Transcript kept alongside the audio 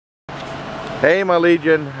Hey my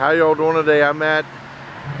Legion, how y'all doing today? I'm at,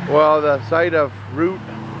 well, the site of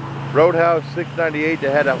Roadhouse 698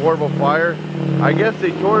 that had a horrible fire. I guess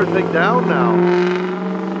they tore the thing down now.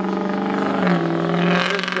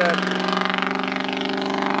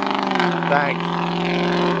 Thanks.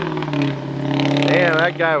 Man,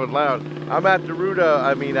 that guy was loud. I'm at the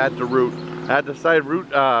at the site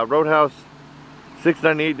Roadhouse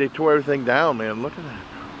 698. They tore everything down, man. Look at that.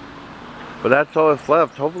 But that's all that's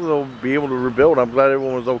left. Hopefully they'll be able to rebuild. I'm glad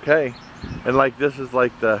everyone was okay. And like this is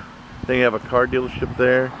like the thing, you have a car dealership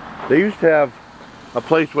there. They used to have a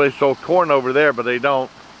place where they sold corn over there, but they don't.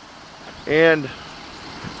 And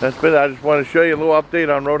that's been it. I just want to show you a little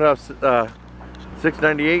update on Roadhouse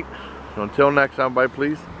 698. So until next time, bye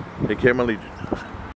please. Take care, my Legion.